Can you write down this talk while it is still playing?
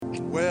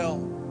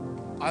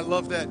Well, I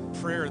love that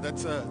prayer.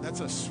 That's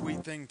a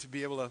sweet thing to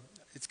be able to.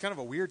 It's kind of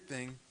a weird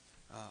thing,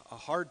 a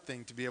hard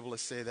thing to be able to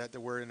say that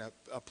we're in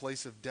a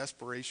place of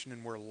desperation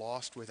and we're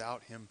lost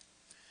without Him.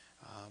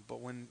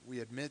 But when we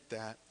admit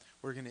that,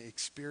 we're going to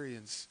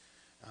experience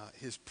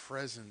His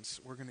presence.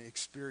 We're going to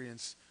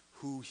experience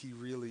who He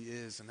really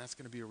is, and that's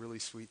going to be a really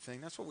sweet thing.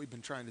 That's what we've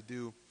been trying to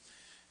do.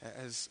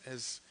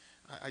 As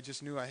I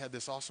just knew I had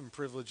this awesome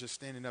privilege of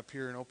standing up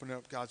here and opening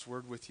up God's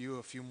Word with you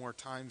a few more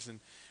times, and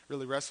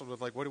really wrestled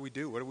with, like, what do we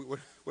do?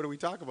 What do we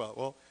talk about?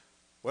 Well,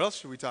 what else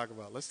should we talk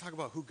about? Let's talk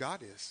about who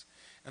God is,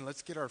 and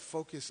let's get our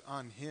focus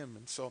on Him.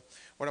 And so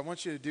what I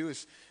want you to do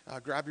is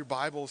grab your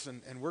Bibles,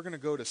 and we're going to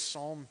go to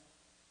Psalm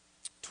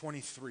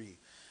 23.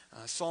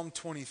 Psalm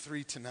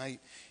 23 tonight.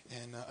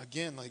 And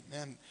again,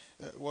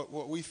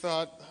 what we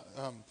thought,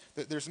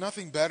 that there's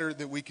nothing better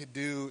that we could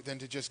do than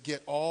to just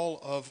get all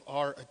of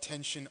our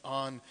attention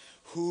on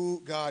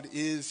who God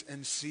is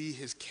and see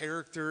His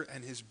character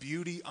and His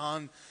beauty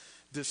on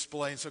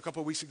display. And so a couple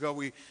of weeks ago,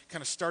 we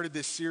kind of started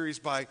this series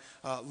by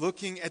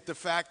looking at the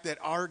fact that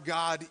our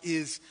God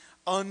is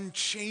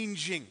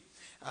unchanging.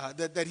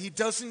 That He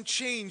doesn't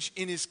change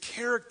in His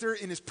character,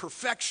 in His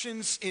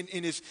perfections, in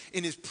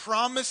His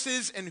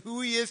promises and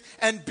who He is.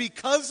 And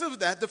because of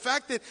that, the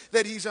fact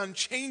that He's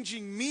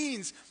unchanging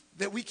means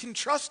that we can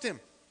trust Him.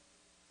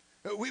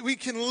 We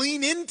can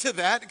lean into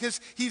that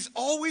because He's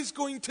always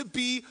going to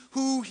be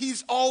who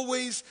He's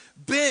always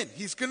been.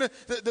 He's going to,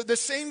 the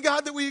same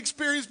God that we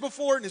experienced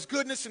before in His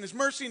goodness and His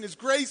mercy and His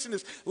grace and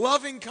His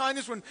loving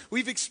kindness, when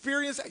we've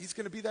experienced that, He's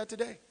going to be that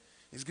today.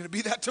 He's going to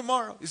be that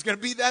tomorrow. He's going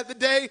to be that the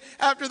day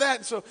after that.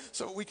 And so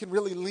we can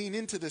really lean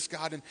into this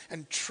God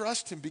and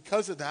trust Him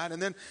because of that.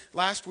 And then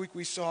last week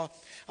we saw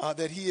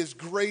that He is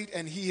great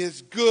and He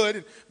is good.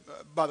 And,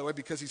 by the way,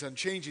 because He's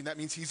unchanging, that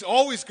means He's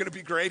always going to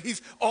be great.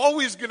 He's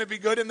always going to be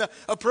good. And the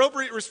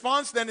appropriate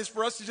response then is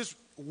for us to just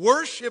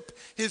worship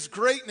His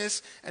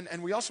greatness.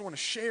 And we also want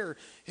to share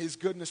His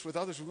goodness with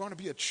others. We want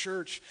to be a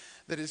church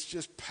that is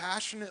just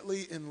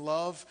passionately in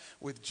love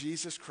with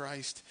Jesus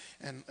Christ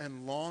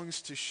and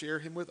longs to share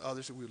Him with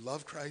others, that we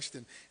love Christ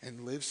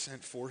and live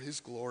sent for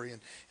His glory.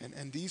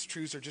 And these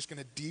truths are just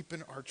going to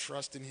deepen our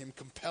trust in Him,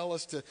 compel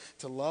us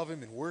to love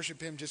Him and worship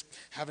Him, just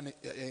have an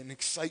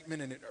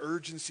excitement and an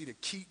urgency to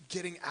keep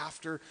getting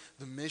after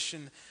the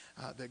mission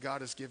that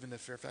God has given to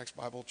Fairfax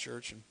Bible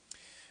Church. And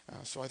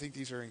so I think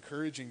these are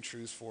encouraging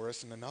truths for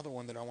us. And another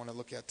one that I want to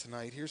look at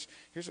tonight, here's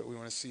what we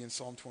want to see in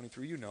Psalm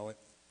 23. You know it.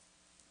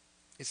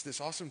 It's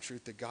this awesome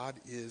truth that God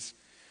is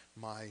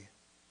my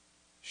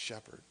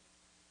shepherd.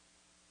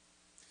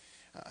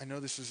 I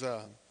know this is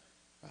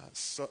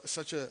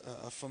such a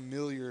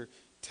familiar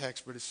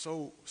text, but it's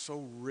so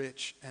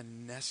rich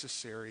and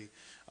necessary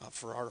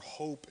for our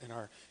hope and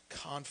our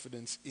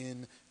confidence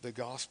in the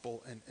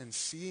gospel. And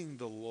seeing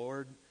the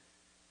Lord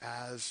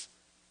as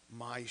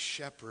my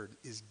shepherd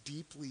is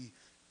deeply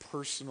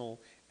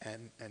personal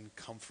and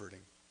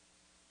comforting.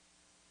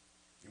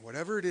 And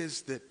whatever it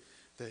is that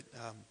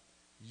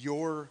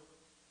you're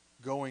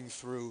going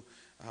through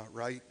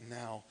right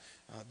now,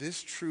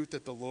 this truth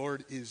that the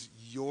Lord is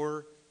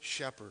your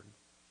shepherd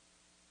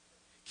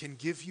can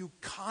give you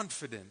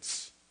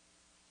confidence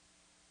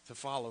to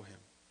follow Him.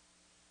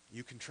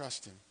 You can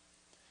trust Him.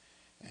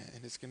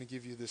 And it's going to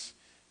give you this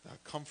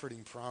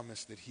comforting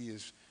promise that He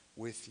is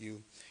with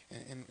you.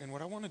 And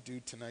what I want to do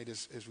tonight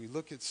is, as we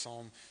look at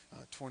Psalm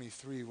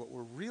 23, what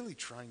we're really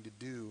trying to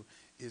do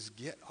is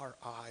get our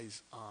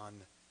eyes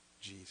on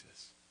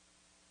Jesus.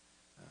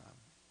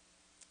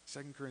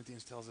 2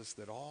 Corinthians tells us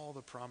that all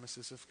the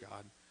promises of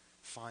God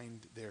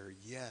find their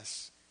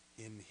yes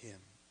in Him.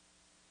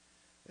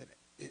 That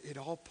it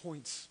all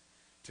points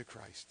to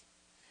Christ.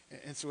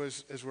 And so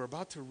as we're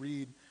about to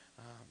read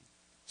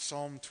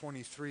Psalm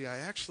 23, I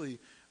actually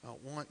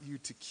want you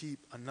to keep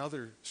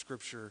another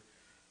scripture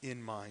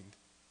in mind.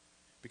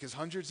 Because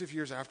hundreds of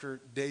years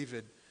after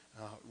David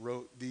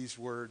wrote these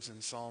words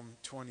in Psalm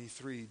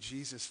 23,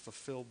 Jesus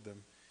fulfilled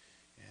them.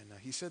 And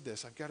He said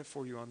this. I've got it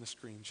for you on the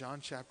screen. John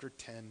chapter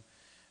 10,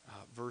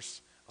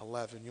 verse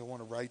 11. You'll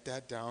want to write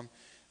that down.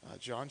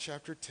 John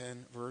chapter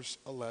 10, verse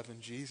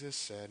 11. Jesus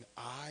said,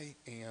 I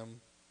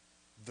am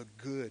the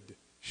good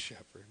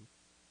shepherd.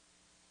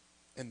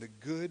 And the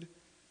good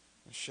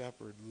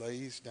shepherd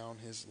lays down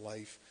his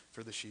life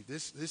for the sheep.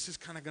 This is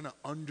kind of going to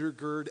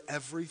undergird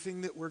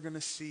everything that we're going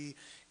to see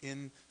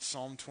in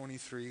Psalm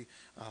 23.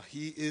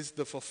 He is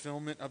the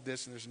fulfillment of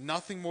this, and there's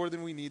nothing more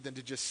than we need than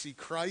to just see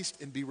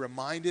Christ and be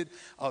reminded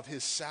of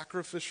His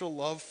sacrificial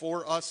love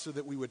for us, so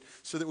that we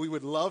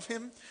would love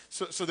Him,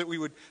 so that we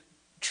would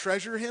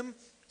treasure Him,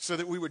 so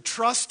that we would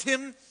trust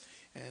Him,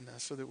 and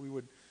so that we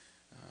would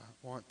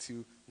want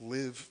to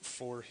live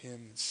for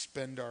Him,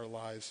 spend our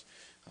lives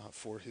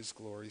for His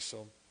glory.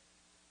 So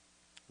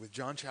with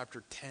John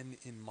chapter 10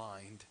 in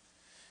mind,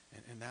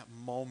 and that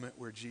moment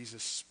where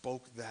Jesus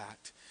spoke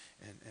that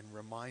and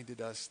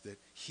reminded us that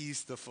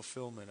He's the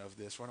fulfillment of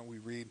this, why don't we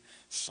read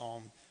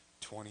Psalm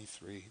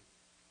 23?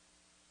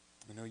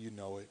 I know you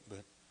know it,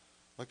 but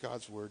let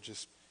God's word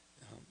just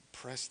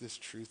press this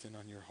truth in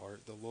on your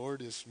heart. The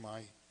Lord is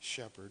my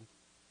shepherd.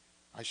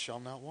 I shall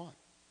not want.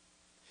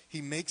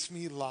 He makes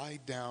me lie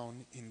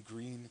down in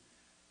green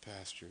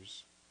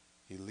pastures.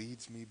 He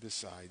leads me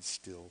beside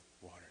still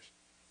waters.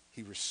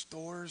 He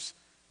restores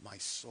my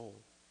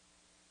soul.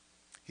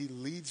 He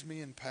leads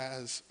me in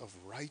paths of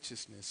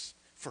righteousness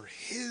for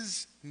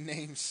his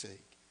name's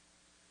sake.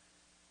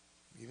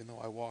 Even though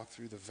I walk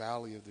through the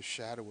valley of the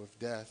shadow of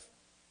death,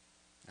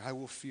 I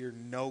will fear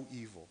no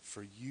evil,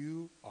 for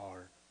you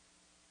are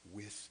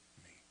with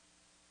me.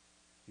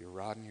 Your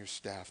rod and your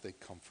staff, they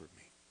comfort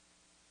me.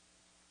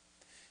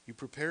 You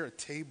prepare a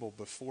table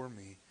before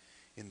me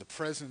in the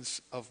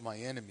presence of my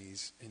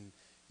enemies, and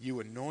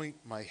you anoint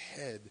my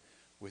head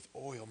with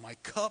oil. My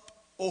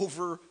cup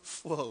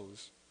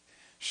overflows.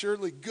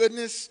 Surely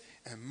goodness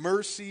and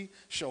mercy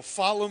shall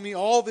follow me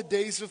all the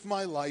days of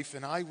my life,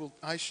 and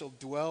I shall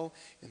dwell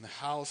in the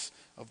house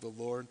of the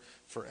Lord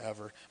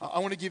forever. I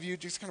want to give you,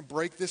 just kind of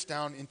break this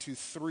down into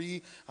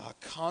three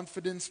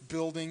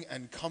confidence-building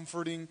and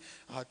comforting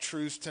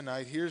truths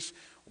tonight. Here's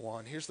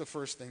one. Here's the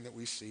first thing that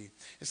we see.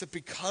 Is that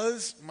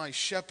because my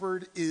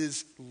shepherd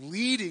is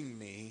leading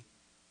me,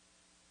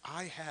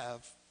 I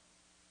have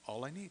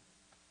all I need.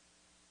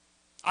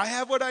 I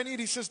have what I need.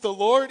 He says, the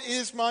Lord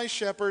is my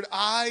shepherd.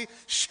 I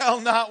shall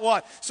not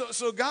want.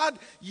 So God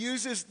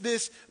uses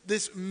this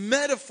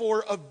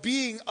metaphor of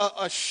being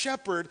a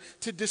shepherd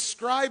to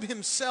describe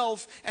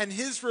himself and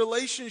his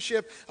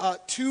relationship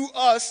to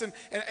us.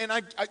 And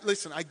I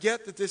listen, I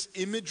get that this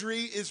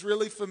imagery is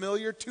really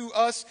familiar to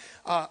us,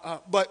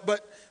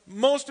 but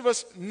most of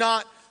us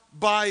not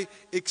by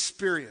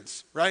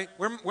experience, right?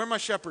 Where my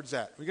shepherds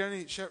at? We got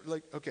any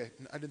shepherd? Okay,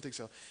 I didn't think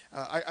so.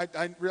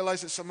 I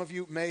realize that some of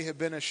you may have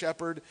been a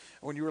shepherd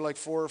when you were like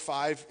 4 or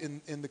 5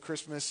 in the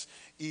Christmas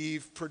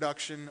Eve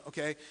production,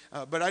 okay?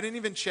 But I didn't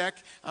even check.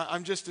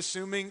 I'm just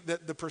assuming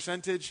that the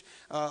percentage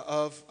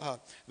of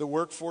the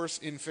workforce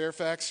in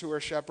Fairfax who are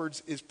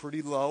shepherds is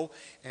pretty low.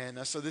 And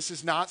so this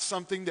is not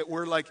something that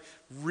we're like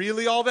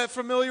really all that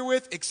familiar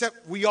with,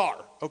 except we are,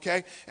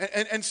 okay?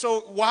 And so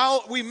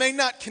while we may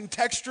not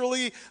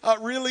contextually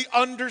really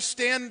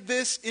understand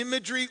this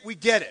imagery, we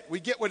get it. We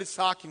get what it's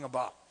talking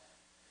about.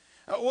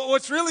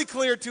 What's really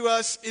clear to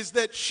us is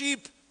that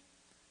sheep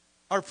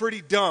are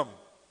pretty dumb.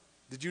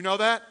 Did you know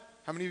that?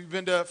 How many of you have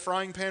been to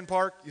Frying Pan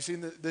Park? You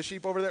seen the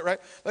sheep over there, right?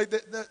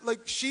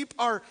 Like sheep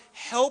are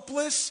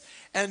helpless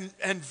and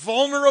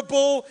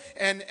vulnerable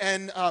and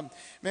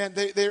man,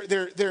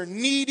 they're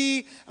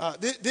needy.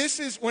 This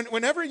is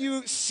whenever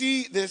you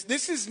see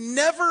this is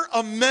never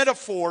a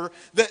metaphor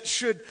that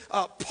should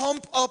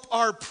pump up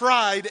our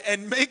pride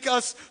and make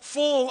us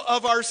full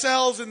of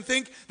ourselves and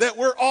think that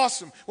we're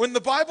awesome. When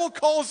the Bible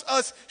calls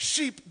us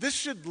sheep, this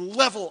should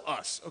level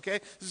us. Okay,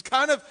 this is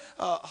kind of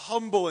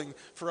humbling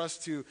for us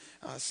to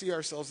see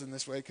ourselves in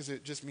this way, because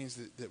it just means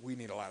that we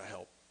need a lot of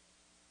help.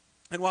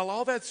 And while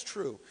all that's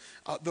true,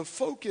 the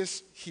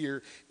focus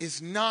here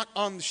is not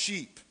on the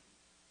sheep.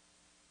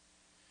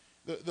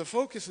 The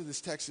focus of this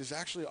text is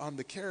actually on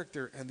the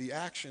character and the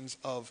actions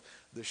of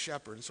the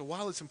shepherd. And so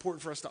while it's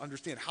important for us to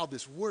understand how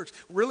this works,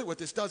 really what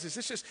this does is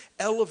this just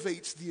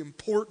elevates the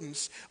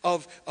importance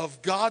of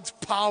God's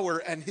power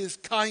and his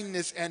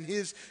kindness and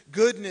his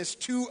goodness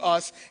to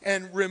us,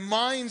 and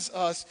reminds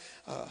us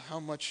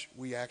how much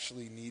we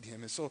actually need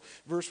him. And so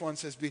verse 1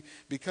 says,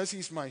 because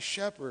he's my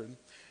shepherd,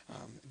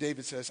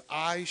 David says,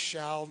 I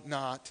shall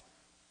not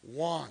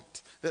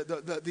want.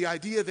 The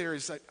idea there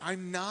is that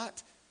I'm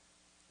not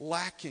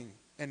lacking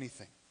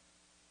anything.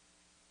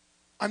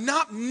 I'm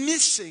not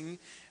missing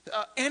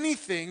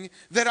anything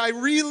that I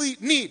really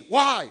need.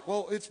 Why?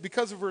 Well, it's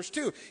because of verse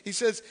 2. He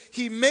says,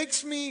 he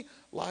makes me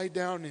lie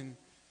down in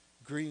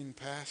green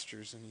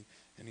pastures,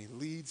 and he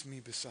leads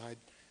me beside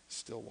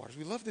still waters.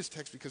 We love this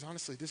text because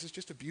honestly, this is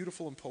just a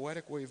beautiful and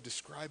poetic way of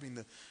describing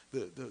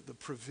the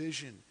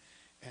provision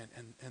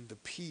and the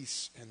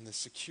peace and the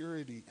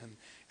security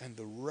and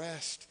the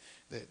rest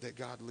that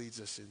God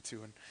leads us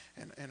into.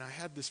 And I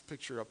had this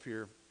picture up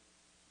here.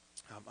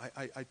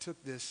 I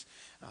took this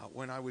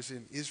when I was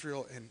in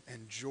Israel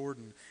and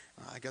Jordan.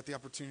 I got the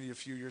opportunity a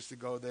few years to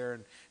go there,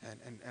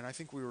 and I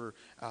think we were,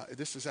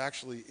 this was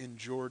actually in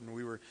Jordan.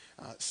 We were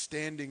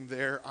standing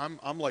there.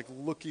 I'm like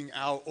looking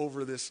out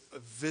over this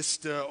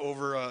vista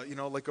over,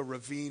 like a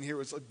ravine here. It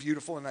was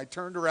beautiful, and I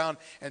turned around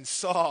and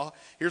saw,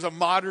 here's a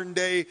modern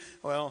day,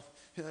 well,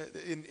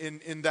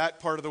 in that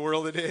part of the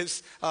world it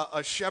is,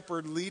 a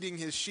shepherd leading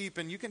his sheep.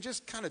 And you can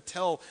just kind of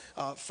tell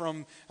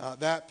from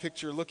that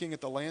picture, looking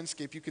at the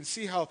landscape, you can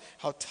see how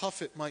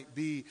tough it might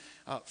be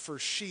for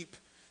sheep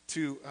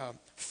to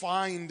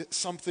find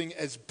something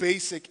as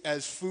basic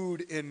as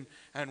food and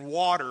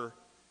water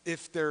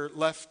if they're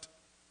left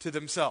to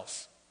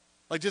themselves.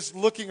 Like just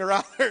looking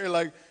around there,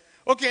 like,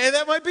 Okay,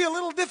 that might be a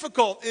little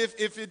difficult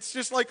if it's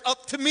just like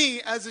up to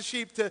me as a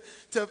sheep to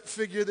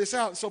figure this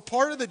out. So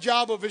part of the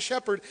job of a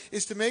shepherd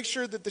is to make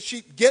sure that the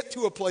sheep get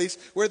to a place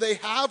where they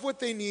have what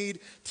they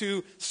need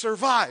to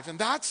survive. And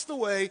that's the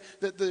way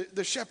that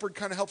the shepherd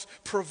kind of helps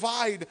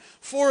provide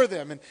for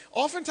them. And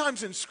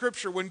oftentimes in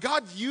Scripture, when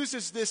God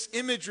uses this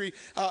imagery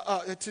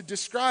to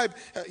describe,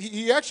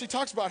 he actually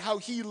talks about how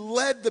he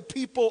led the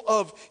people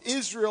of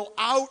Israel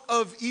out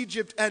of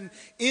Egypt and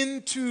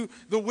into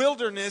the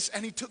wilderness,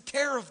 and he took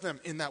care of them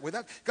in that way.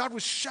 God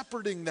was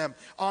shepherding them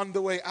on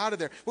the way out of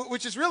there,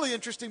 which is really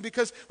interesting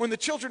because when the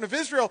children of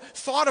Israel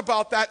thought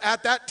about that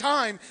at that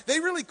time, they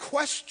really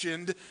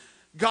questioned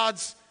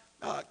God's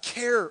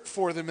care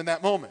for them in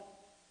that moment.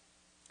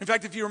 In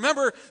fact, if you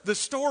remember the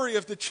story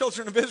of the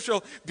children of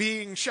Israel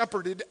being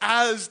shepherded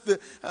as the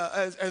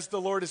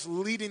Lord is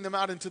leading them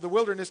out into the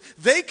wilderness,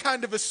 they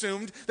kind of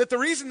assumed that the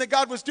reason that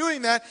God was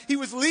doing that, he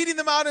was leading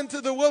them out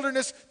into the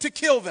wilderness to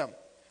kill them.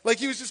 Like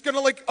he was just going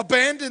to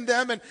abandon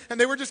them and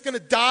they were just going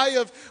to die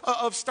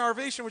of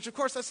starvation, which of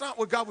course that's not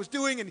what God was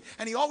doing.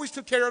 And he always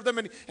took care of them.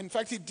 And in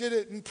fact, he did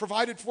it and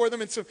provided for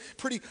them in some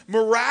pretty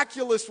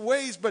miraculous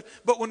ways. But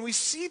when we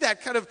see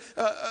that kind of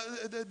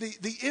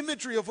the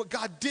imagery of what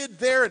God did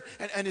there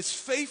and his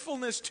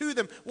faithfulness to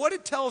them, what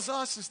it tells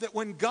us is that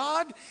when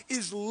God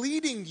is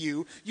leading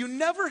you, you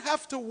never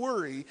have to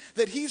worry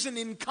that he's an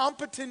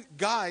incompetent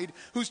guide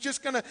who's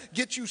just going to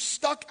get you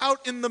stuck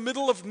out in the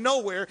middle of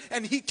nowhere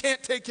and he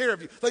can't take care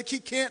of you. Like he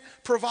can't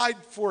provide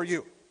for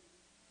you.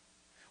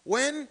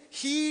 When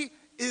he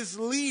is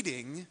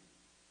leading,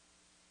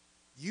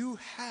 you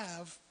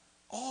have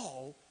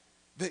all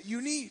that you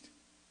need.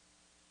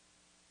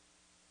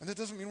 And that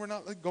doesn't mean we're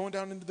not going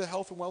down into the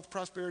health and wealth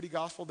prosperity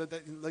gospel that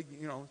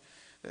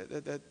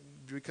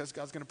because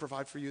God's going to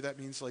provide for you, that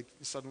means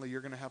suddenly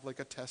you're going to have a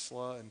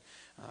Tesla and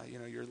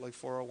your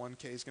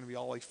 401k is going to be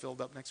all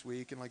filled up next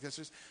week and that's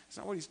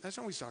not what he's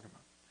talking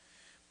about.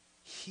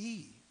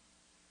 He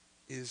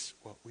is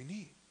what we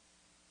need.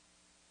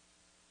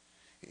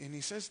 And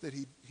he says that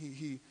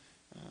he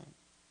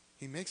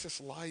makes us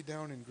lie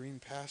down in green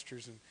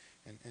pastures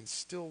and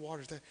still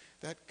waters.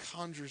 That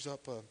conjures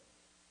up a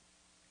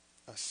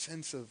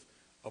sense of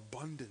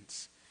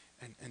abundance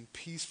and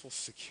peaceful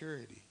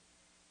security.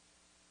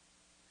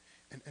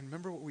 And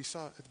remember what we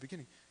saw at the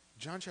beginning.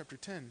 John chapter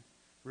 10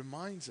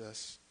 reminds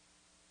us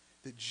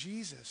that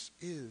Jesus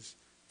is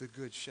the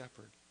good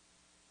shepherd.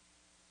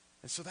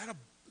 And so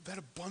that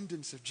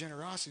abundance of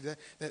generosity,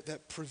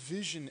 that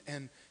provision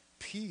and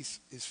peace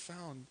is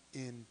found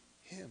in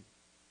him.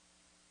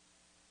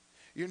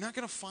 You're not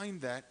going to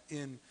find that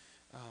in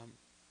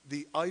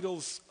the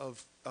idols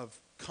of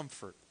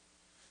comfort.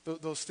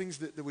 Those things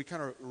that we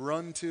kind of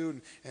run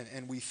to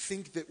and we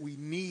think that we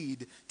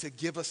need to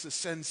give us a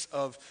sense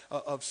of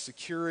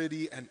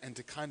security and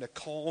to kind of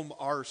calm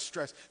our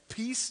stress.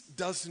 Peace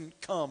doesn't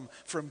come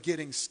from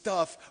getting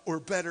stuff or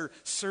better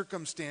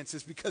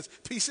circumstances, because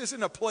peace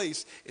isn't a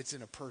place, it's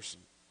in a person.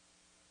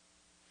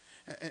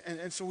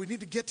 And so we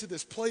need to get to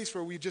this place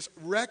where we just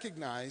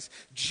recognize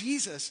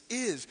Jesus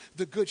is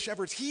the good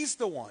shepherd. He's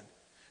the one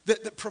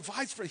that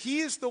provides for. He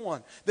is the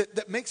one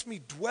that makes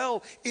me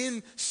dwell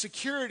in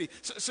security.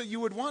 So you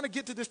would want to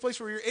get to this place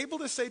where you're able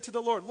to say to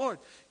the Lord, Lord,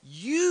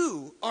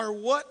 you are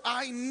what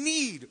I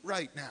need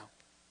right now.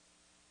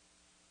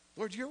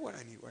 Lord, you're what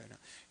I need right now.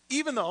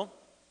 Even though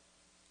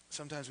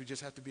sometimes we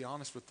just have to be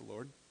honest with the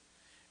Lord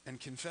and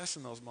confess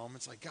in those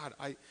moments, God,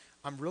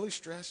 I'm really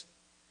stressed.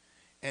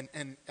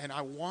 And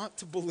I want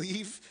to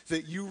believe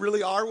that you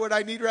really are what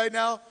I need right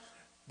now,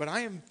 but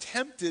I am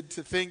tempted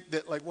to think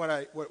that what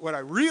I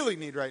really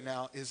need right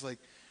now is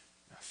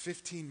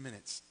 15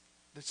 minutes.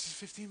 That's just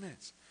 15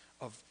 minutes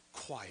of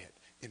quiet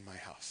in my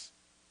house.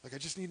 I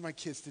just need my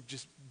kids to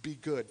just be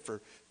good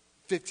for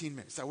 15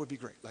 minutes. That would be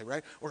great,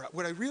 right? Or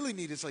what I really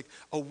need is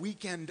a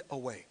weekend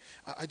away.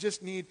 I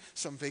just need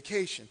some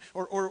vacation.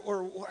 Or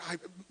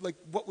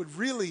what would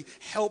really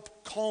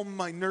help calm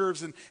my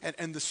nerves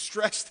and the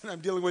stress that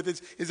I'm dealing with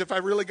is if I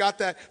really got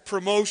that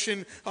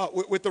promotion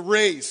with the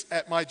raise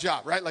at my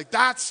job, right?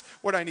 That's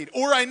what I need.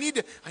 Or I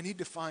need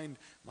to find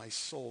my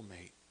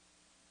soulmate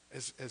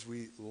as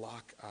we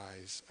lock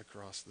eyes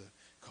across the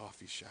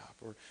coffee shop,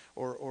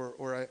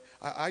 or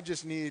I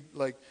just need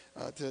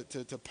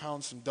to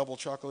pound some double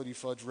chocolatey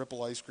fudge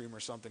Ripple ice cream or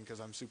something because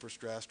I'm super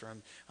stressed or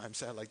I'm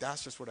sad.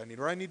 That's just what I need.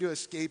 Or I need to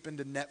escape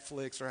into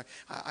Netflix, or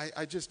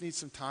I just need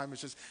some time. It's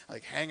just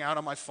hang out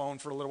on my phone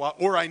for a little while.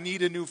 Or I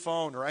need a new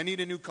phone, or I need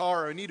a new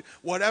car, or I need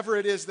whatever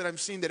it is that I'm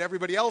seeing that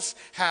everybody else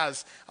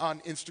has on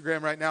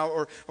Instagram right now,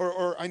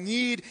 or I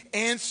need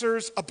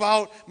answers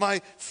about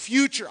my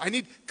future. I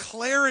need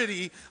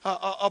clarity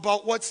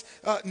about what's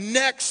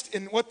next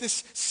and what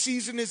this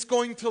season is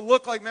going to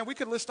look like. Man, we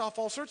could list off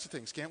all sorts of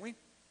things, can't we?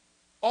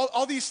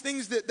 All these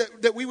things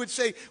that we would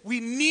say, we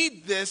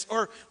need this,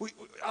 or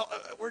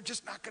we're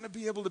just not going to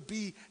be able to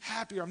be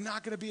happy, or I'm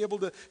not going to be able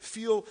to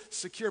feel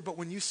secure. But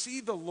when you see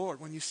the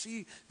Lord, when you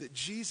see that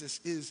Jesus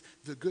is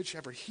the good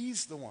shepherd,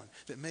 he's the one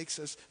that makes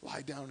us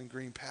lie down in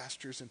green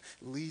pastures and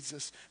leads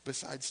us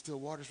beside still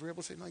waters, we're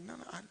able to say, no,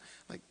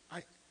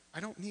 I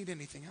don't need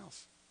anything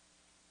else.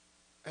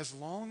 As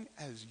long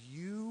as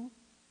you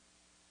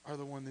are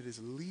the one that is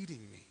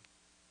leading me,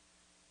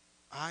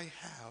 I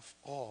have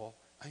all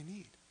I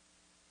need.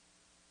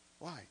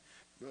 Why?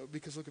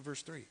 Because look at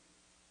verse 3.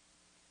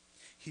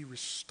 He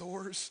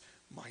restores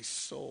my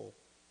soul.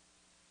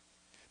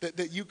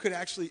 That you could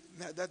actually,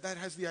 that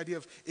has the idea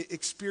of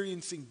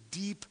experiencing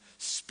deep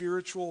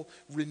spiritual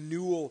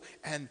renewal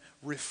and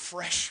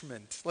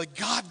refreshment. Like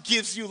God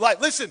gives you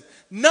life. Listen,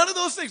 none of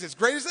those things, as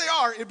great as they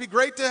are, it'd be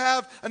great to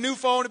have a new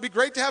phone. It'd be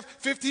great to have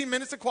 15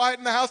 minutes of quiet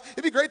in the house.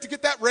 It'd be great to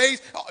get that raise.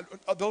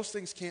 Those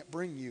things can't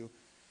bring you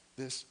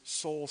this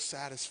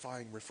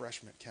soul-satisfying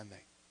refreshment, can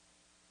they?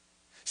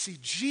 See,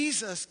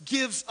 Jesus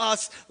gives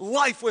us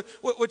life.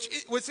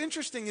 What's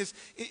interesting is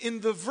in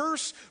the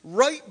verse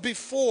right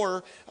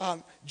before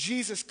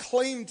Jesus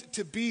claimed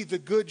to be the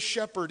good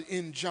shepherd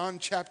in John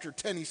chapter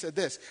 10, he said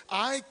this,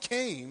 I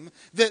came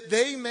that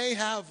they may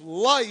have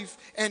life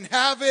and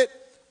have it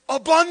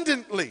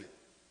abundantly.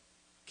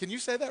 Can you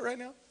say that right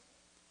now?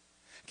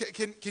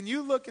 Can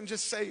you look and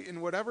just say,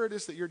 in whatever it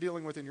is that you're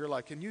dealing with in your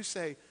life, can you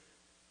say,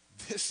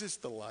 this is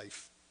the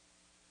life?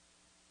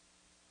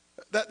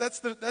 That's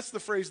the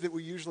phrase that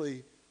we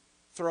usually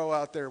throw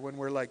out there when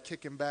we're like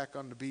kicking back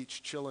on the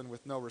beach, chilling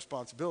with no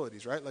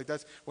responsibilities, right? Like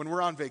that's when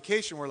we're on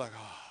vacation, we're like,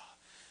 oh,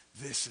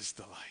 this is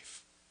the life.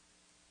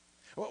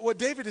 What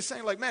David is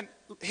saying, like, man,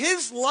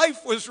 his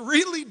life was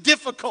really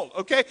difficult,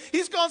 okay?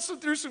 He's gone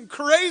through some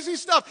crazy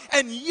stuff,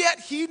 and yet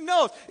he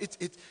knows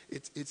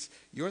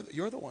you're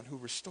the one who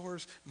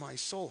restores my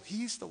soul.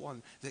 He's the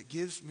one that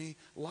gives me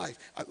life.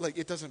 Like,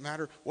 it doesn't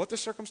matter what the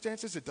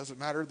circumstances, it doesn't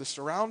matter the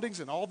surroundings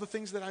and all the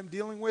things that I'm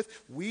dealing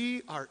with.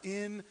 We are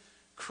in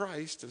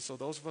Christ, and so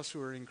those of us who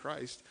are in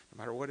Christ, no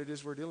matter what it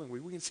is we're dealing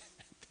with, we can say,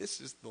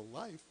 this is the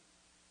life.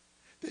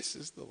 This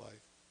is the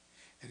life.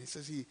 And he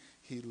says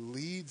he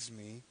leads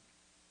me.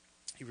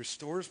 He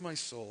restores my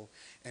soul,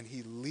 and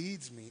he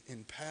leads me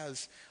in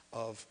paths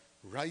of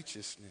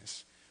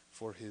righteousness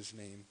for his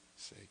name's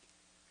sake.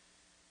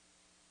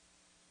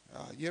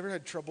 You ever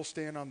had trouble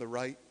staying on the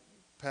right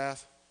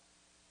path?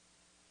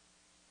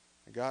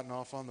 And gotten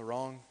off on the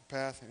wrong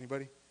path?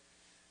 Anybody?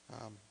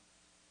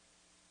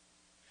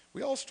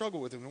 We all struggle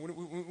with it.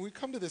 When we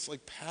come to this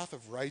like path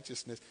of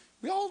righteousness,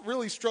 we all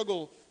really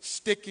struggle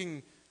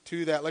sticking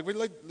to that. Like we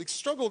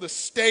struggle to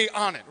stay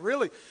on it.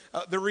 Really,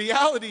 the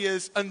reality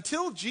is,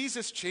 until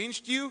Jesus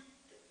changed you,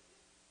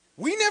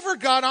 we never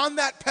got on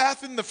that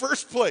path in the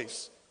first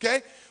place.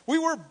 Okay? We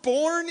were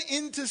born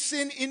into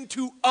sin,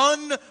 into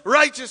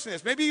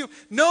unrighteousness. Maybe you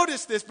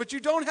noticed this, but you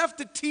don't have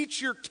to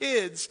teach your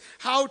kids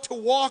how to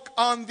walk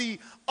on the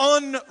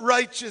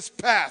unrighteous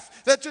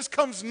path. That just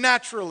comes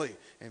naturally.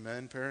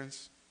 Amen,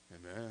 parents?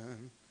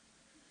 Amen.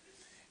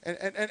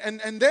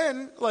 And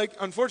then, like,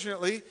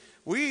 unfortunately,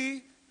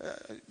 we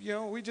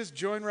just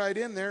join right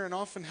in there and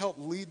often help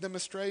lead them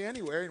astray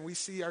anywhere. And we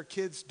see our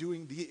kids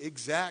doing the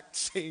exact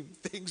same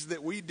things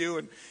that we do.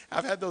 And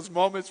I've had those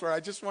moments where I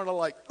just want to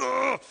like,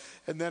 ugh!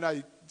 And then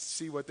I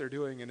see what they're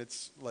doing and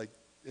it's like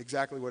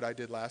exactly what I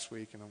did last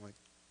week. And I'm like,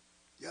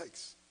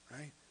 yikes,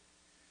 right?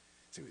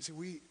 So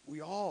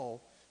we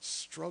all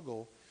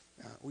struggle.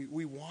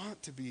 We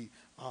want to be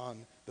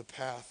on the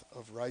path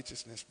of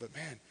righteousness. But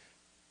man,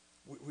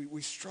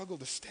 we struggle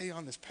to stay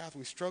on this path.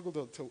 We struggle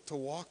to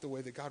walk the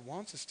way that God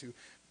wants us to.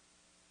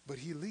 But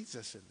he leads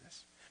us in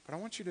this. But I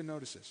want you to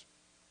notice this.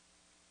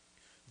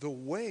 The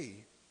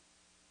way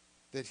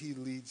that he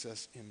leads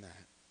us in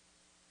that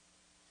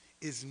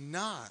is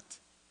not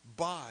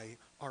by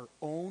our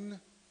own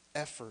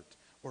effort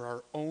or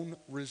our own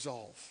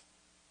resolve.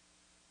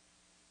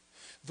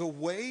 The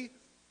way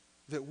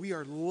that we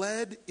are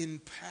led in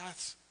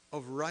paths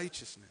of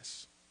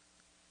righteousness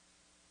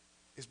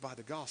is by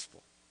the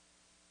gospel.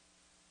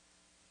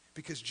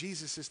 Because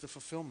Jesus is the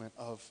fulfillment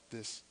of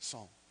this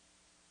song.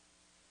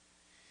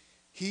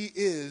 He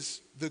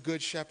is the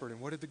good shepherd. And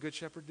what did the good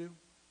shepherd do?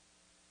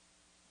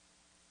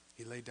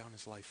 He laid down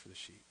his life for the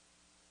sheep.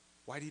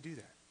 Why did he do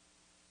that?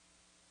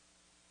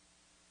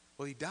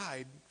 Well, he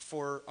died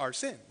for our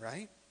sin,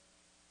 right?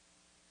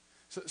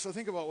 So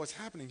think about what's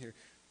happening here.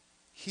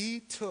 He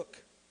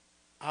took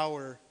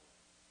our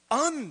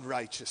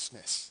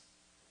unrighteousness.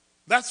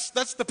 That's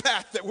the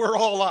path that we're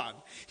all on.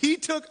 He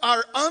took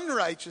our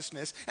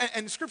unrighteousness,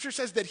 and Scripture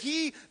says that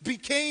he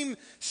became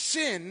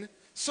sin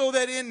so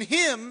that in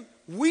him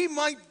we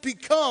might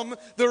become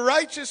the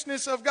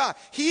righteousness of God.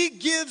 He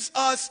gives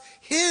us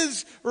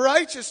his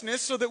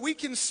righteousness so that we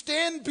can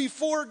stand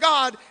before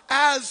God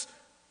as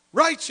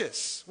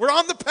righteous. We're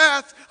on the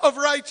path of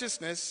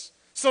righteousness,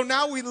 so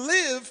now we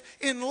live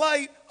in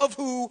light of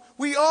who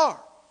we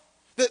are.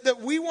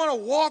 That we want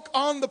to walk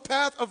on the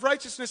path of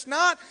righteousness.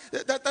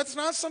 That's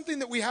not something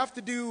that we have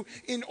to do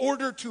in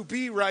order to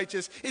be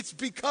righteous. It's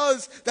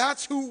because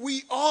that's who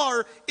we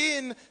are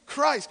in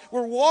Christ.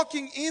 We're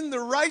walking in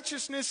the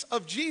righteousness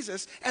of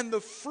Jesus and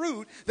the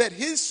fruit that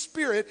his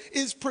Spirit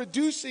is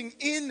producing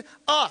in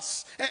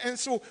us. And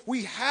so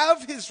we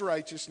have his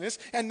righteousness,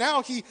 and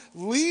now he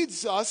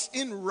leads us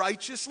in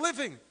righteous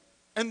living.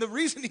 And the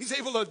reason he's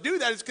able to do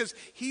that is because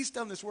he's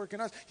done this work in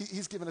us.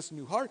 He's given us a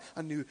new heart,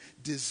 a new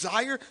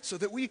desire, so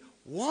that we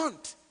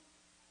want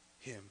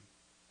him.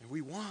 And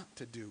we want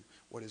to do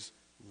what is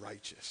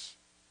righteous.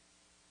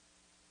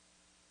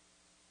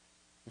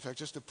 In fact,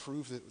 just to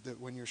prove that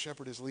when your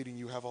shepherd is leading,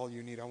 you have all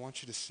you need, I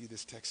want you to see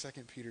this text,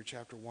 2 Peter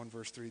chapter 1,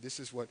 verse 3. This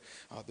is what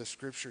the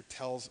scripture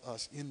tells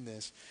us in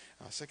this.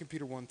 2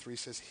 Peter 1, 3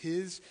 says,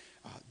 his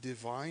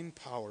divine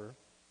power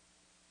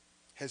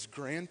has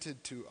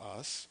granted to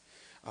us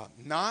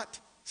not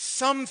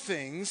some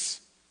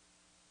things.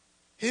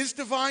 His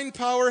divine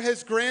power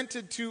has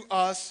granted to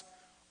us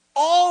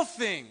all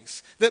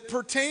things that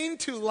pertain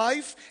to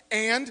life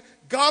and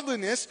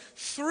godliness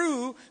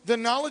through the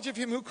knowledge of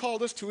him who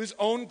called us to his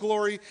own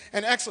glory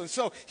and excellence.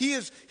 So he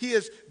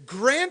is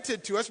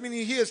granted to us,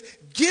 meaning he has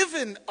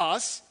given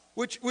us,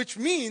 which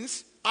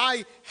means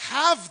I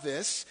have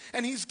this,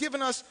 and he's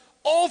given us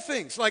all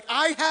things. Like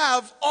I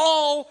have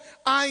all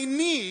I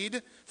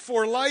need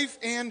for life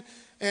and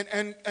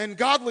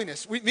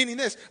godliness. Meaning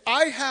this,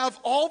 I have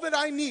all that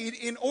I need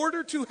in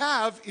order to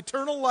have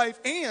eternal life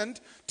and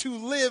to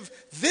live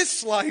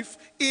this life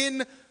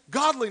in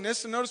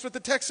godliness. And notice what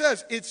the text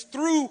says. It's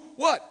through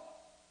what?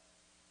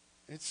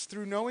 It's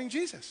through knowing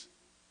Jesus.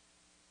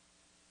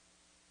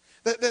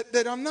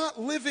 That I'm not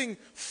living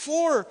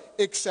for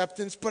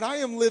acceptance, but I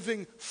am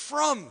living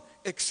from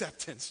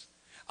acceptance.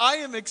 I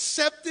am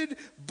accepted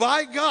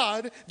by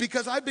God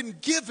because I've been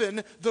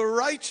given the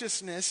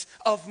righteousness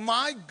of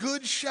my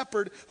good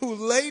shepherd who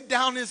laid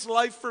down his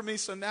life for me.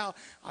 So now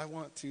I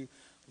want to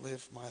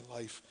live my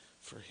life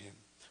for him.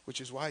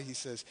 Which is why he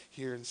says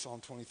here in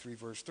Psalm 23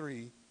 verse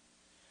 3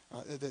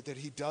 that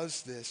he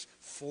does this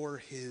for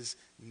his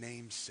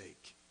name's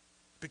sake.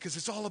 Because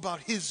it's all about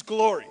his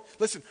glory.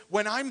 Listen,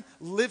 when I'm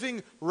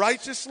living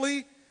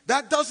righteously,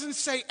 that doesn't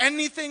say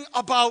anything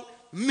about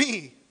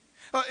me.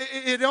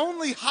 It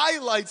only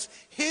highlights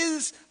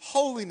his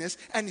holiness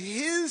and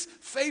his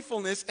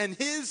faithfulness and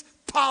his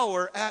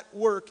power at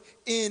work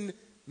in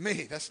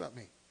me. That's not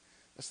me.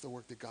 That's the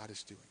work that God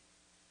is doing.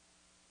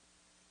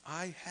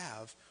 I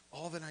have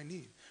all that I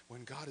need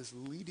when God is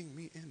leading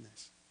me in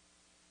this.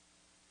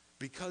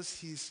 Because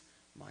he's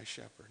my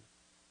shepherd.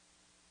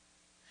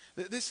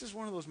 This is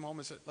one of those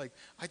moments that,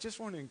 I just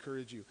want to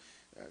encourage you.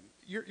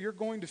 You're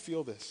going to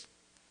feel this,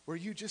 where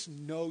you just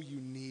know you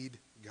need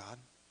God.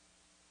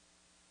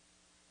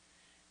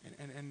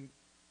 And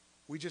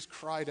we just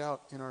cried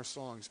out in our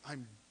songs,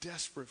 I'm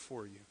desperate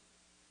for you.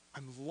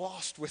 I'm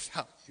lost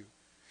without you.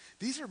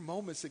 These are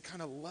moments that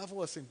kind of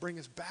level us and bring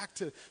us back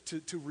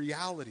to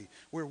reality,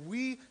 where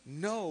we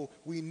know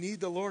we need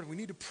the Lord. We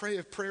need to pray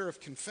a prayer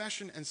of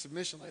confession and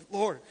submission. Like,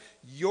 Lord,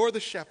 you're the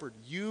shepherd.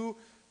 You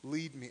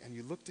lead me. And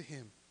you look to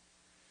him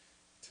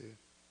to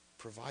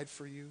provide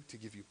for you, to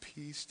give you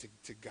peace,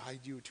 to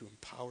guide you, to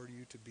empower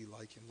you to be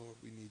like him. Lord,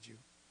 we need you.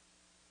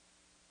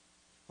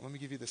 Let me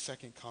give you the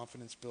second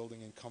confidence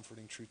building and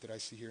comforting truth that I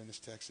see here in this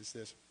text is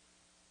this.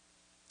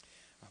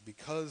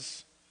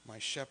 Because my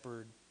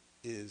shepherd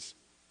is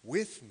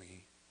with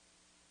me,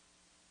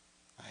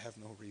 I have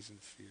no reason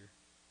to fear.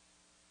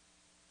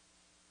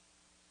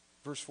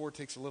 Verse 4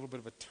 takes a little bit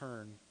of a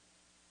turn.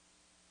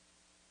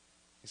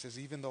 He says,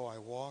 even though I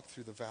walk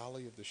through the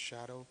valley of the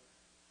shadow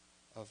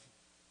of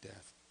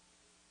death.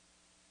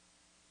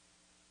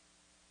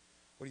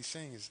 What he's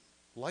saying is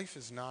life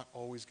is not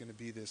always going to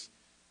be this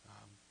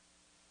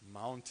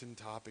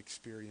mountaintop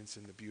experience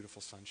in the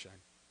beautiful sunshine.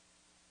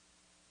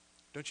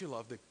 Don't you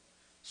love that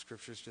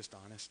Scripture is just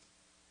honest?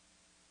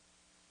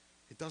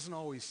 It doesn't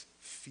always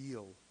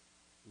feel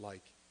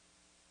like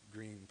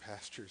green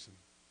pastures and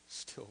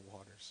still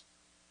waters.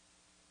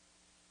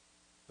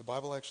 The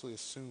Bible actually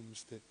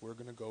assumes that we're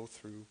going to go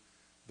through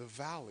the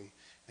valley.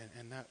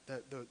 And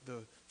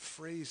the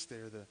phrase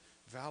there, the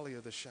valley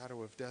of the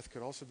shadow of death,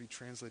 could also be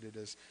translated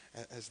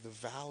as the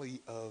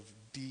valley of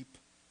deep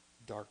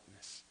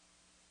darkness.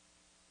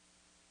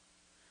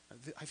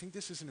 I think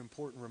this is an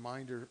important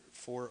reminder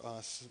for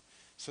us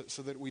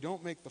so that we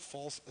don't make the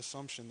false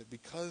assumption that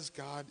because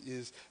God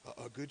is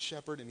a good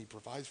shepherd and he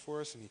provides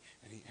for us and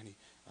he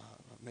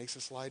makes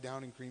us lie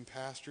down in green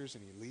pastures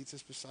and he leads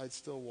us beside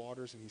still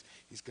waters and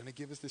he's going to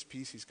give us this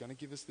peace, he's going to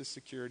give us this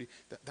security,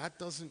 that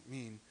doesn't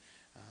mean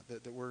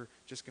that we're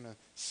just going to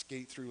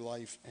skate through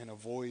life and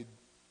avoid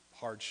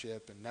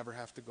hardship and never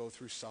have to go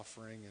through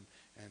suffering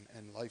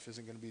and life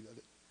isn't going to be...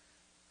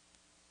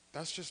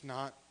 That's just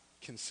not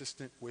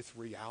consistent with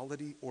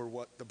reality or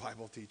what the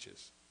Bible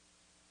teaches.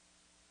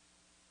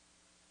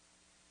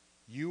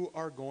 You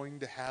are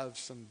going to have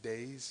some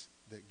days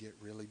that get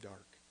really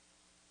dark.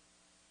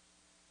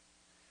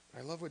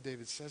 But I love what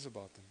David says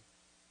about them.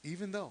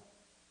 Even though,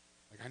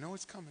 I know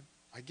it's coming.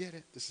 I get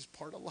it. This is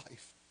part of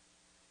life.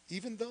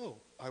 Even though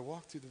I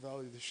walk through the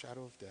valley of the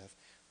shadow of death,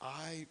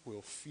 I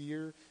will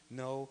fear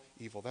no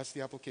evil. That's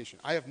the application.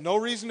 I have no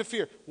reason to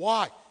fear.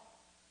 Why?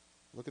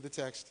 Look at the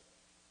text.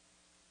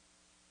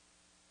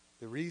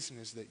 The reason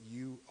is that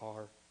you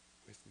are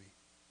with me.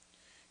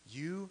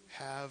 You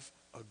have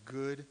a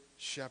good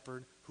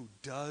shepherd who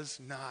does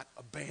not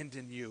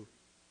abandon you.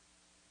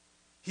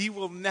 He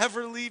will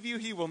never leave you.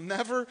 He will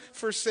never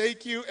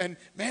forsake you. And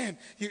man,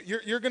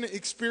 you're going to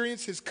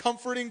experience his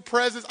comforting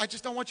presence. I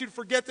just don't want you to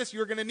forget this.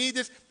 You're going to need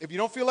this. If you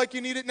don't feel like you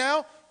need it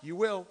now, you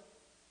will.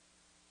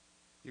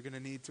 You're going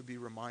to need to be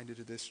reminded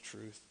of this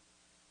truth.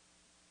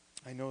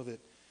 I know that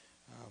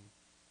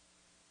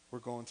we're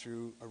going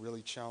through a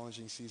really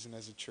challenging season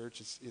as a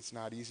church. It's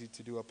not easy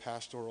to do a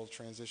pastoral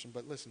transition.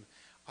 But listen,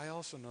 I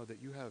also know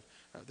that you have,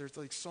 there's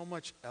like so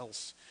much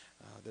else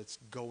that's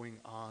going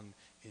on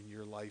in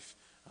your life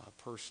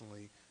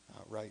personally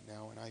right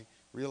now. And I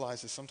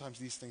realize that sometimes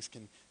these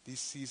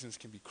seasons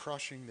can be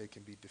crushing, they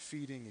can be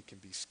defeating, it can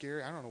be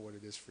scary. I don't know what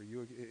it is for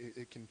you.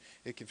 It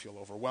can feel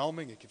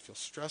overwhelming, it can feel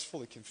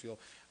stressful, it can feel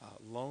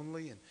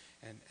lonely,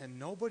 and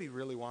nobody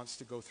really wants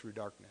to go through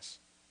darkness.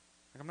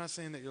 Like, I'm not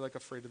saying that you're like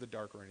afraid of the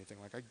dark or anything.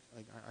 Like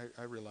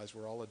I realize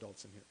we're all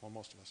adults in here, well,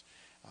 most of us.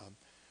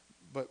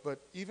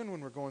 But even when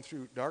we're going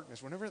through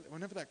darkness, whenever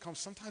that comes,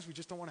 sometimes we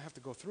just don't want to have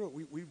to go through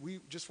it. We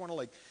just want to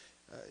like,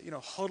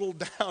 huddle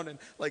down and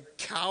like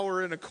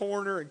cower in a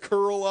corner and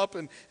curl up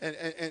and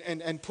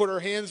put our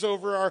hands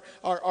over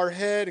our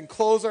head and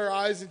close our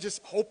eyes and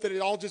just hope that it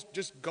all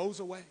just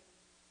goes away.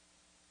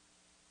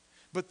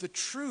 But the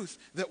truth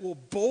that will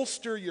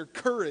bolster your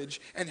courage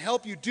and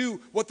help you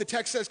do what the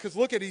text says, because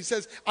look at it, he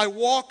says, I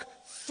walk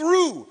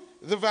through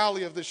the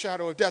valley of the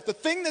shadow of death. The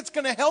thing that's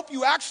going to help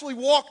you actually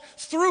walk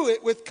through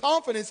it with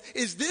confidence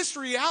is this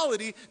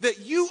reality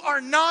that you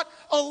are not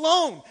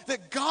alone,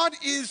 that God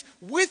is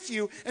with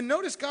you. And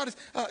notice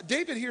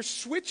David here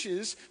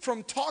switches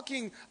from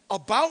talking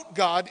about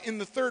God in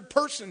the third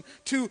person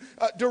to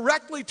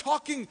directly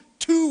talking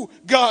to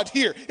God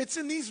here. It's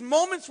in these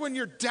moments when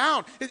you're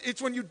down.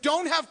 It's when you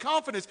don't have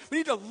confidence. We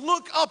need to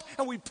look up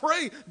and we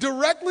pray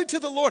directly to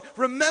the Lord.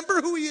 Remember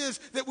who he is,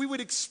 that we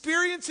would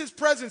experience his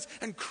presence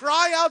and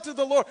cry out to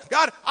the Lord.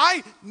 God,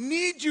 I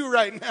need you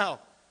right now.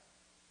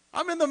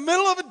 I'm in the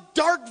middle of a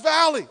dark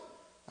valley.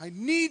 I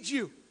need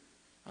you.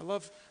 I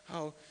love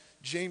how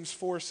James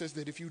 4 says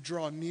that if you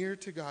draw near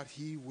to God,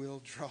 he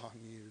will draw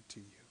near to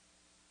you.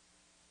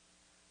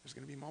 There's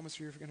going to be moments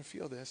where you're going to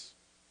feel this.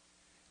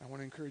 I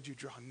want to encourage you,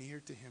 draw near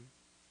to him.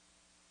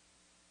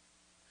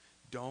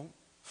 Don't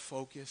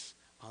focus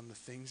on the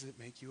things that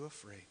make you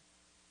afraid.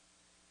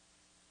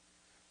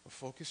 But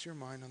focus your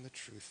mind on the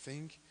truth.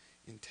 Think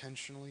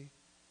intentionally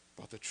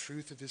about the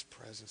truth of his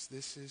presence.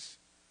 This is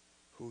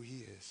who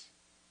he is.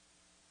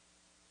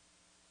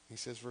 He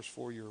says, verse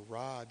 4, your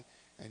rod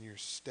and your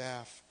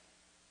staff,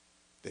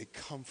 they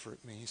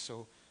comfort me.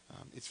 So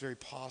it's very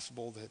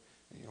possible that,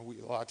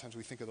 a lot of times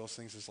we think of those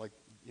things as like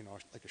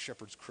a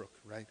shepherd's crook,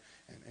 right?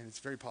 And it's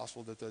very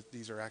possible that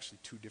these are actually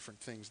two different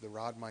things. The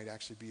rod might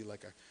actually be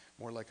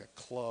more like a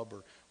club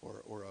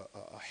or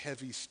a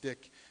heavy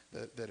stick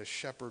that a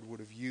shepherd would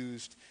have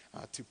used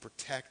to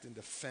protect and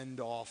to fend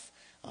off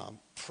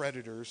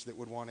predators that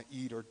would want to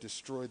eat or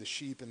destroy the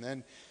sheep. And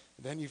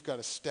then you've got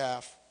a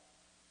staff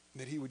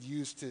that he would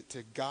use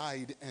to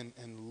guide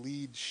and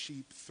lead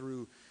sheep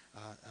through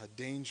a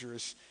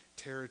dangerous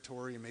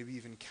territory, and maybe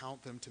even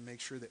count them to make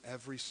sure that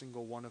every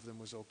single one of them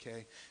was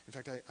okay. In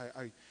fact,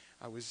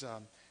 I was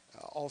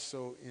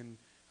also in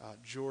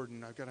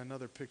Jordan. I've got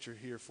another picture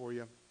here for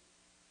you.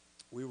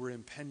 We were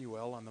in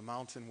Penuel on the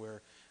mountain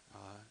where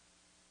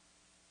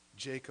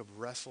Jacob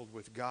wrestled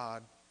with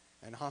God,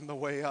 and on the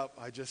way up,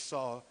 I just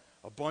saw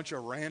a bunch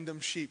of random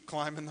sheep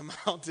climbing the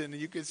mountain.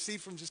 And you could see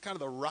from just kind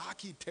of the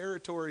rocky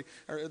territory,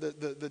 or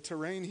the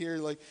terrain here,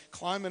 like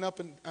climbing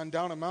up and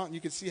down a mountain, you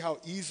could see how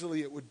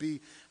easily it would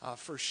be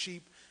for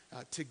sheep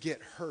to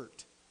get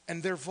hurt.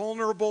 And they're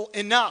vulnerable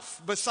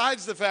enough,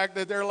 besides the fact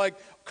that they're like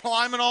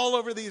climbing all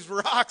over these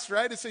rocks,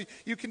 right? And so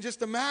you can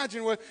just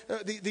imagine what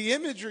the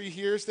imagery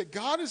here is, that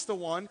God is the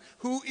one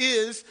who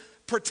is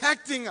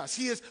protecting us.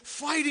 He is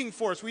fighting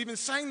for us. We even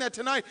sang that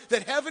tonight,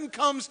 that heaven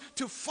comes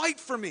to fight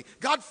for me.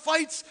 God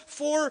fights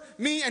for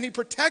me and he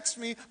protects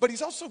me, but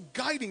he's also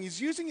guiding. He's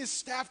using his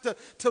staff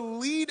to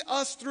lead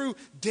us through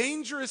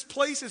dangerous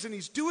places, and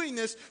he's doing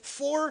this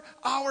for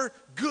our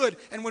good.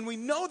 And when we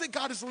know that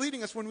God is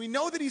leading us, when we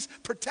know that he's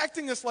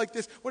protecting us like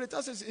this, what it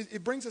does is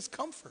it brings us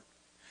comfort.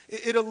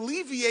 It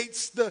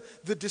alleviates the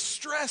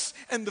distress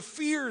and the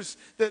fears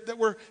that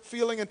we're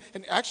feeling, and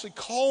actually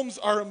calms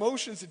our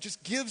emotions. It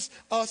just gives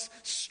us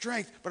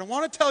strength. But I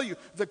want to tell you,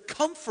 the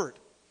comfort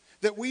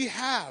that we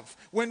have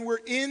when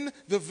we're in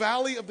the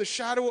valley of the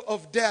shadow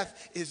of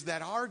death is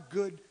that our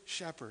good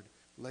shepherd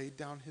laid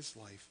down his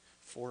life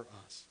for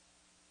us.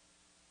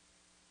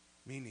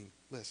 Meaning,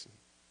 listen,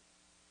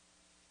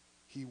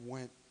 he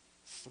went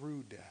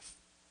through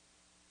death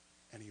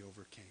and he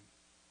overcame.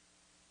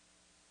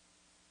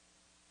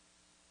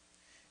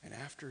 And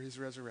after his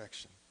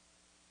resurrection,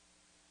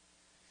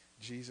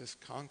 Jesus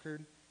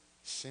conquered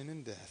sin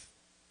and death.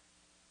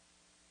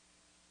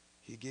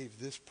 He gave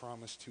this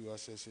promise to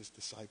us as his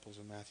disciples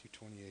in Matthew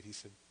 28. He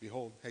said,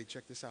 behold, hey,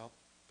 check this out.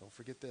 Don't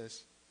forget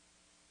this.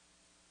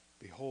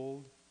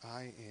 Behold,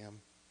 I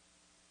am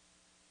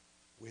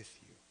with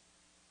you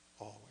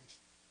always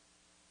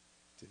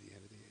to the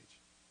end of the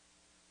age.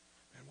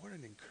 Man, what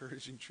an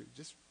encouraging truth.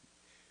 Just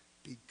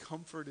be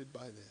comforted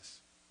by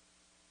this.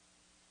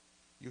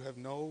 You have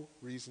no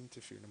reason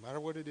to fear. No matter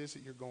what it is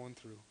that you're going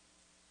through,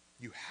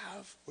 you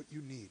have what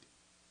you need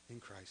in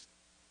Christ.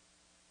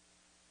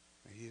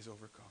 And he is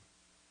overcome.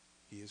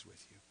 He is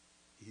with you.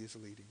 He is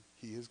leading.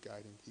 He is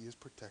guiding. He is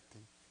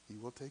protecting. He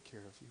will take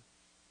care of you.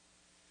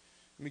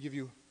 Let me give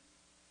you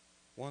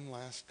one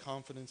last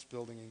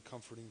confidence-building and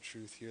comforting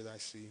truth here that I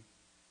see.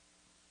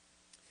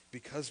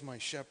 Because my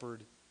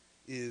shepherd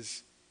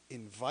is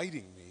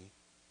inviting me,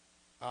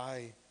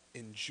 I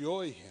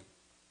enjoy him.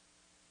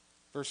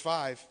 Verse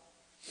 5,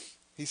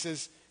 he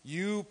says,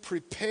 you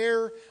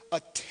prepare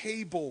a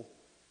table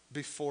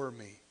before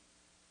me.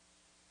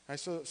 All right,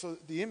 so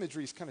the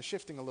imagery is kind of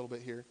shifting a little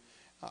bit here.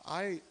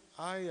 I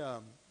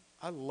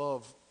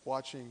love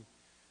watching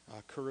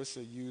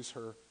Carissa use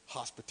her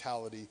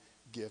hospitality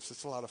gifts.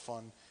 It's a lot of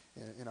fun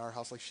in our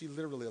house. Like, she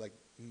literally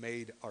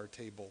made our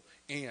table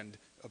and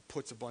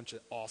puts a bunch of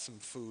awesome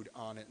food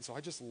on it. And so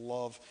I just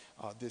love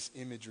this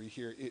imagery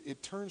here.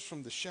 It turns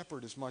from the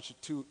shepherd as much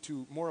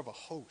to more of a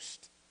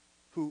host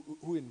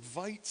who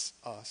invites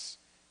us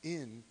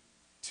in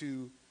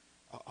to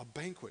a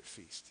banquet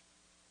feast.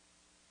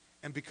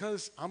 And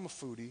because I'm a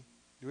foodie,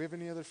 do we have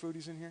any other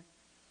foodies in here?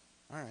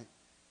 All right.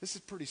 This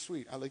is pretty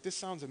sweet. This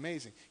sounds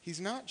amazing. He's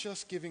not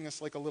just giving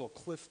us a little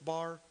Cliff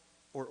Bar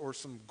or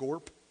some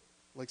Gorp,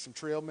 some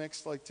trail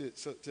mix,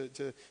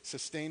 to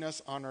sustain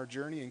us on our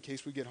journey in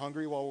case we get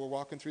hungry while we're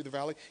walking through the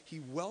valley. He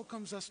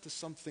welcomes us to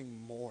something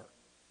more.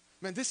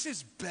 Man, this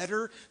is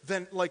better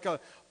than a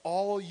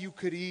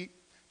all-you-could-eat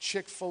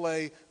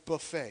Chick-fil-A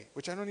buffet,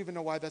 which I don't even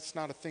know why that's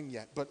not a thing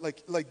yet, but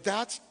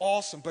that's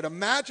awesome. But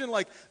imagine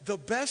the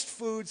best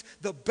foods,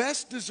 the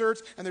best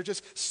desserts, and they're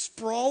just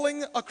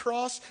sprawling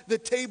across the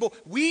table.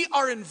 We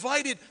are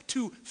invited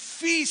to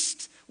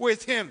feast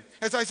with him.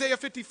 As Isaiah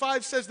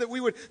 55 says, that we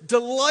would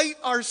delight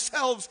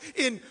ourselves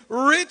in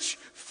rich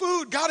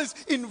food. God is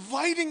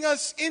inviting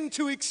us in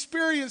to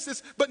experience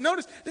this. But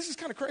notice, this is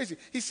kind of crazy.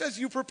 He says,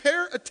 you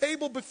prepare a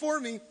table before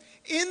me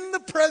in the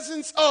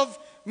presence of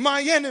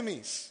my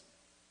enemies.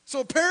 So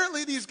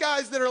apparently these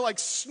guys that are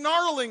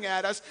snarling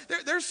at us,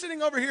 they're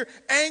sitting over here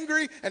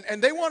angry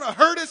and they want to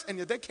hurt us, and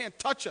yet they can't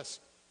touch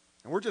us.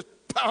 And we're just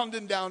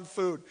pounding down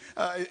food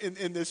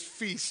in this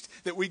feast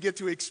that we get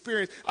to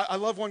experience. I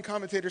love one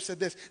commentator said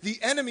this: the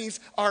enemies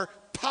are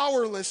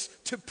powerless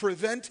to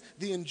prevent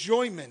the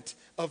enjoyment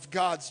of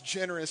God's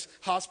generous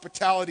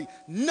hospitality.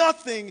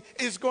 Nothing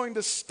is going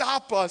to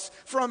stop us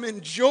from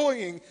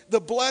enjoying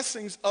the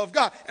blessings of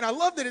God. And I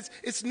love that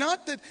it's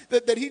not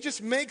that he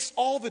just makes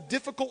all the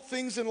difficult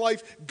things in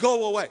life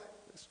go away.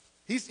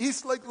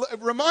 He's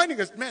reminding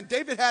us, man,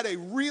 David had a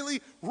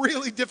really,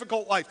 really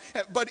difficult life.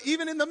 But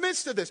even in the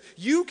midst of this,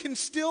 you can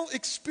still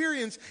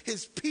experience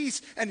his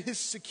peace and his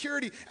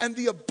security and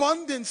the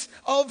abundance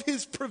of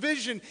his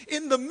provision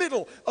in the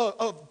middle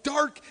of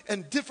dark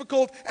and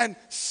difficult and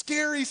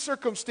scary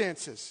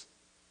circumstances.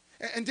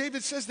 And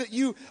David says that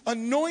you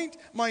anoint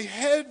my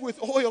head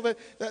with oil.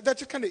 That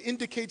just kind of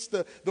indicates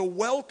the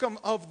welcome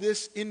of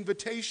this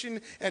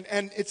invitation,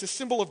 and it's a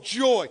symbol of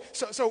joy.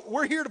 So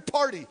we're here to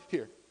party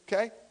here,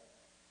 okay?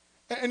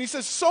 And he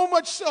says, so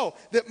much so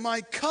that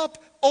my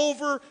cup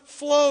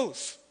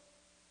overflows.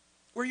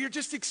 Where you're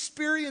just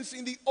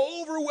experiencing the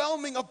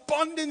overwhelming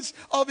abundance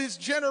of his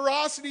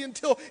generosity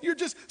until you're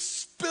just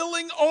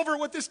spilling over.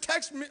 What this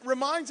text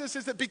reminds us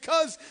is that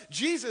because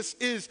Jesus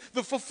is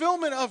the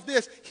fulfillment of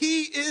this,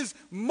 he is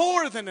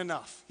more than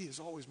enough. He is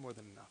always more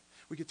than enough.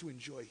 We get to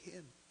enjoy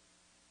him.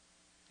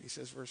 He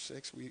says, verse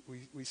 6,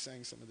 we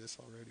sang some of this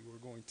already. We're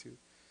going to.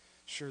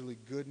 Surely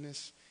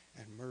goodness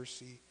and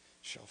mercy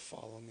shall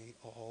follow me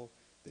all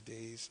the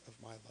days of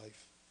my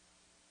life.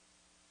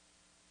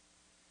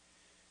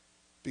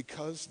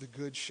 Because the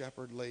good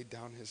shepherd laid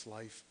down his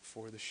life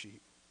for the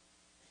sheep,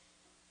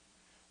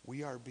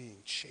 we are being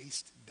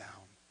chased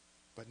down,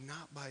 but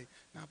not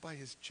by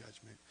his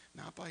judgment,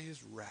 not by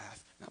his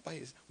wrath,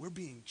 we're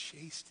being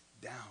chased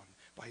down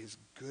by his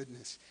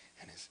goodness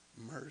and his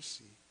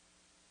mercy.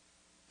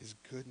 His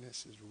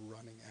goodness is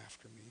running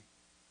after me.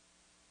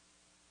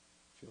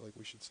 I feel like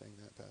we should sing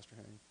that, Pastor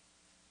Hang.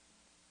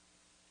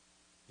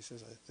 He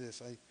says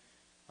this,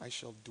 I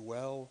shall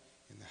dwell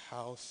in the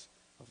house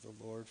of the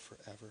Lord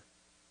forever.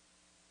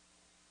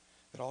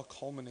 It all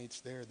culminates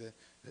there,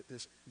 that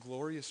this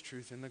glorious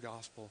truth in the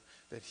gospel,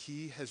 that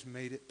he has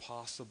made it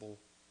possible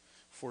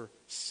for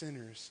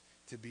sinners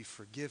to be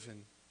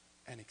forgiven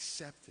and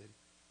accepted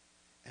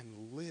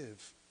and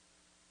live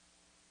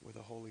with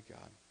a holy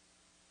God.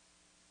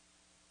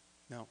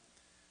 Now,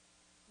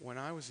 when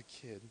I was a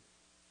kid,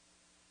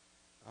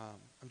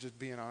 I'm just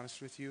being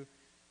honest with you,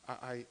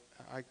 I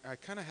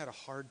kind of had a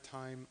hard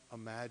time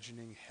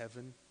imagining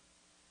heaven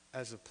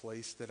as a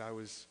place that I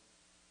was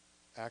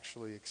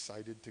actually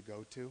excited to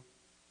go to.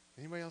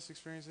 Anybody else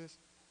experience this?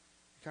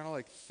 You're kind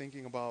of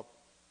thinking about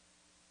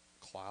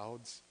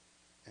clouds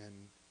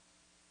and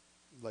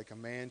a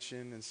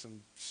mansion and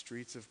some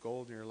streets of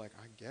gold, and you're like,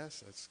 I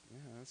guess that's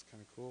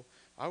kind of cool.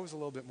 I was a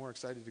little bit more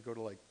excited to go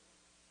to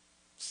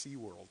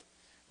SeaWorld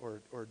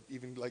or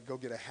even like go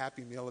get a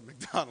Happy Meal at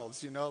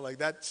McDonald's, like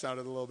that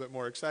sounded a little bit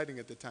more exciting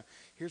at the time.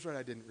 Here's what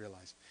I didn't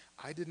realize.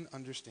 I didn't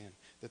understand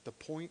that the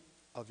point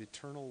of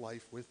eternal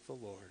life with the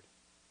Lord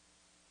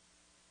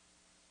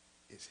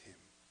is him.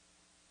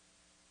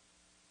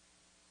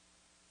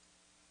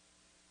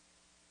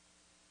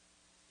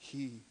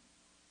 He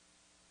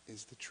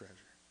is the treasure.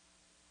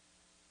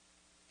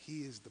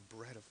 He is the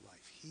bread of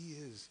life. He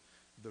is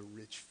the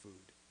rich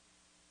food.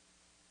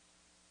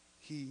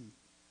 He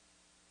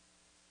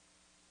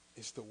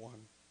is the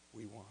one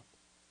we want.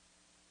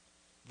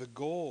 The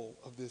goal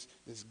of this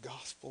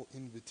gospel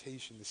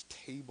invitation, this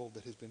table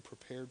that has been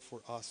prepared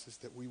for us, is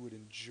that we would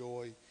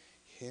enjoy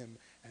him,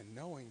 and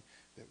knowing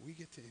that we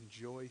get to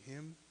enjoy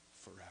him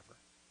forever.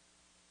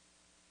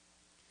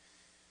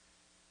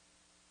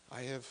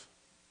 I have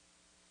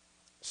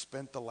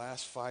spent the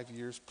last 5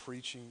 years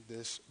preaching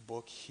this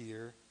book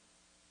here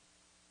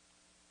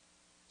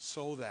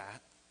so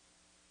that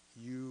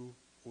you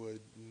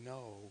would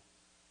know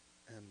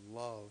and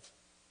love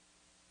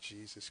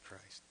Jesus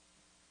Christ.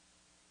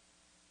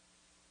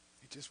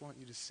 I just want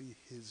you to see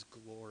his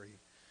glory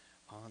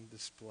on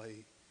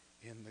display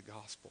in the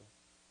gospel,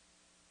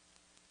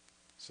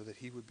 so that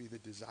he would be the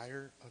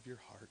desire of your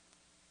heart.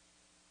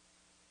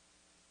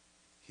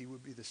 He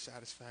would be the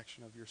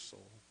satisfaction of your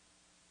soul,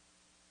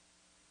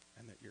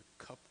 and that your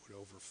cup would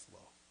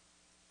overflow.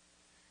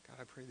 God,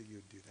 I pray that you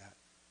would do that.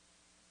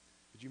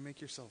 Would you make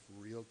yourself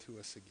real to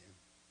us again?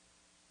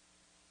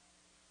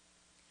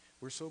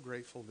 We're so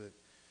grateful that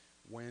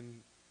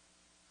when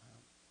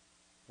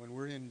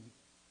we're in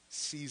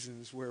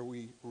seasons where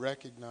we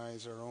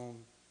recognize our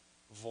own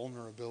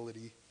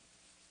vulnerability,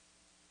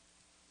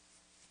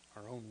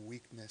 our own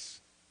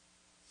weakness,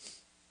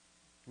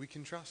 we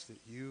can trust that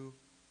you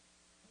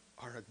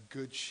are a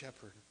good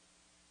shepherd.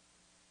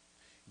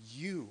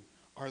 You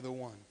are the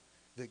one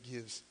that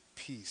gives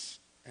peace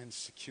and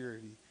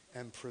security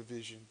and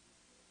provision.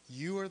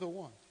 You are the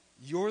one.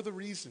 You're the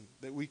reason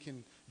that we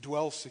can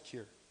dwell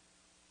secure.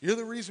 You're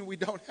the reason we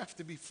don't have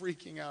to be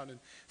freaking out and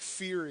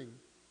fearing.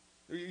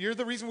 You're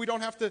the reason we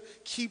don't have to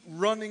keep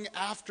running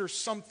after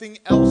something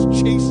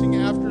else, chasing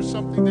after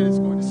something that is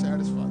going to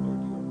satisfy. Lord,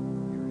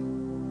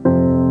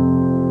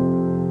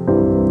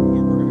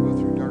 Lord, we're going to go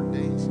through dark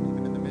days, and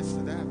even in the midst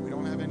of that, we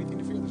don't have anything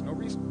to fear. There's no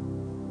reason.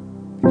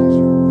 Because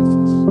you're with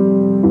us.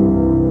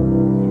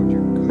 Lord,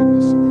 your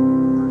goodness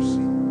and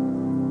mercy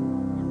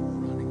are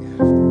running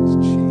after us,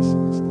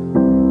 chasing us down.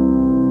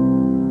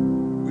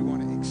 We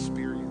want to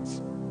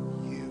experience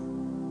you.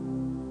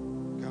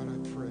 God, I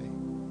pray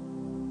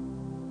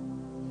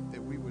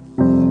that we would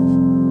love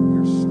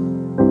your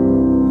Son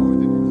more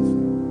than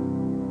anything.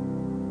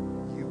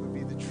 You would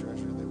be the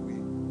treasure that we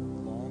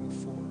long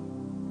for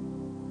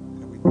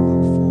and that we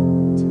look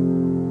forward to.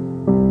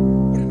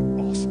 What an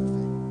awesome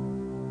thing.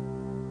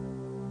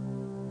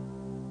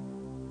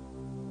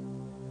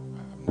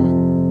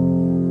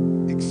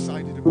 I'm not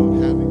excited about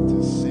having